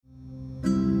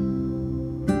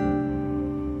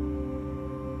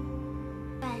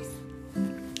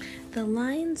The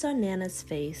Lines on Nana's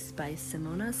Face by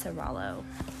Simona Serrallo.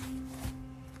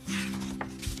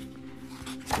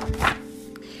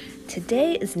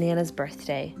 Today is Nana's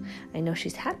birthday. I know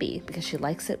she's happy because she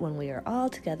likes it when we are all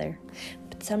together.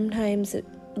 But sometimes it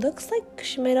looks like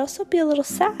she might also be a little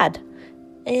sad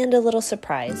and a little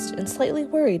surprised and slightly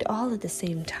worried all at the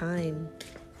same time.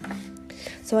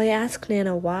 So I ask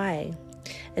Nana why,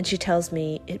 and she tells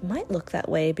me it might look that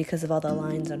way because of all the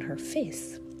lines on her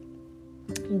face.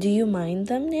 Do you mind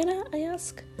them, Nana? I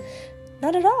ask.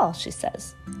 Not at all, she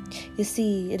says. You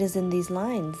see, it is in these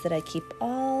lines that I keep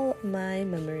all my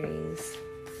memories.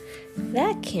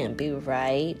 That can't be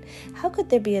right. How could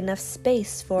there be enough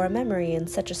space for a memory in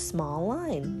such a small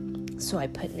line? So I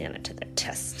put Nana to the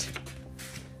test.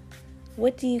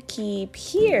 What do you keep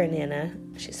here, Nana?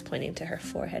 She's pointing to her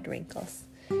forehead wrinkles.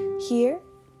 Here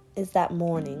is that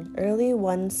morning, early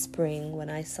one spring, when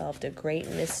I solved a great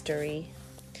mystery.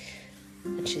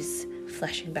 And she's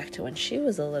flashing back to when she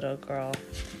was a little girl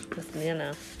with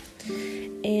Nana.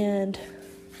 And,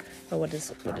 what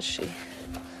is she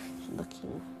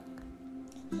looking?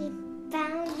 He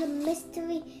found the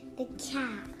mystery, the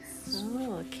cats.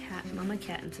 Oh, a cat, Mama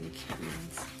Cat and some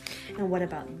kittens. And what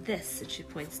about this? And she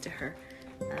points to her,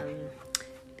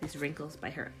 these wrinkles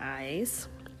by her eyes.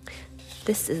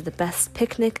 This is the best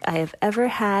picnic I have ever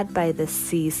had by the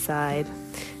seaside.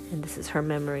 And this is her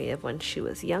memory of when she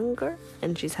was younger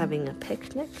and she's having a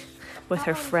picnic with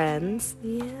her friends.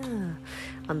 Yeah,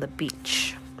 on the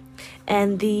beach.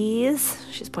 And these,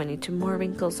 she's pointing to more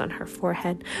wrinkles on her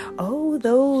forehead. Oh,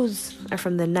 those are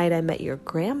from the night I met your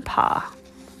grandpa.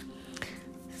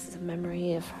 This is a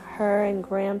memory of her and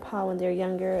grandpa when they're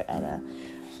younger at a,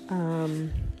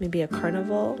 maybe a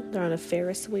carnival. They're on a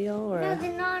Ferris wheel or No,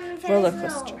 they're not on a roller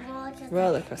Ferris coaster. wheel.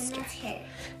 Roller coaster. And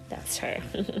That's her.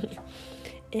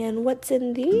 And what's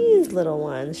in these little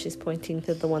ones? She's pointing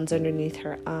to the ones underneath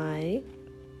her eye.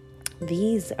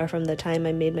 These are from the time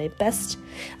I made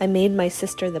my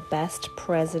sister the best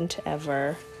present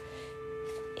ever.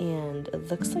 And it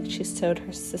looks like she sewed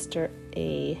her sister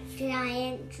a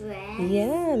giant dress.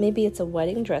 Yeah, maybe it's a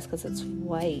wedding dress because it's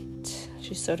white.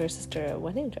 She sewed her sister a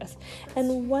wedding dress.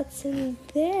 And what's in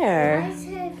there? Why is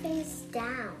her face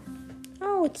down?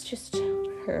 Oh, it's just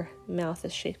her mouth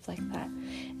is shaped like that.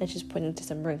 And she's pointing to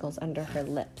some wrinkles under her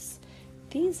lips.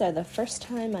 These are the first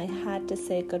time I had to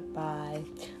say goodbye.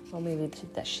 Well, maybe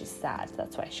that she's sad.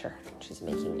 That's why she's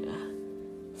making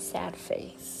a sad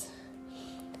face.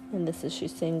 And this is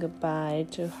she's saying goodbye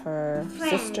to her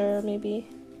sister, maybe.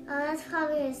 Oh, that's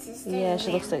probably her sister. Yeah,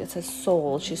 she looks like it says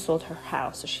sold. She sold her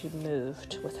house, so she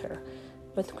moved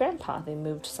with Grandpa. They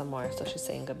moved somewhere, so she's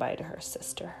saying goodbye to her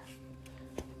sister.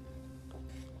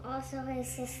 Also, her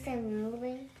sister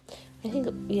moving. I think,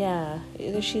 yeah,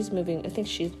 either she's moving. I think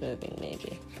she's moving,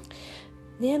 maybe.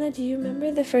 Nana, do you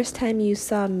remember the first time you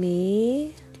saw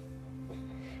me?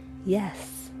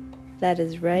 Yes, that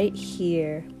is right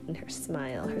here. And her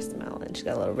smile, and she's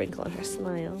got a little wrinkle in her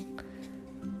smile.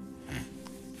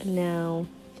 And now,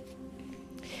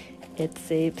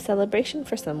 it's a celebration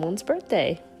for someone's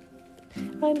birthday.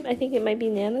 I think it might be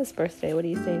Nana's birthday. What do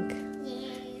you think?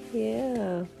 Yeah.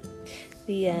 Yeah.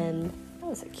 The end. That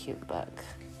was a cute book.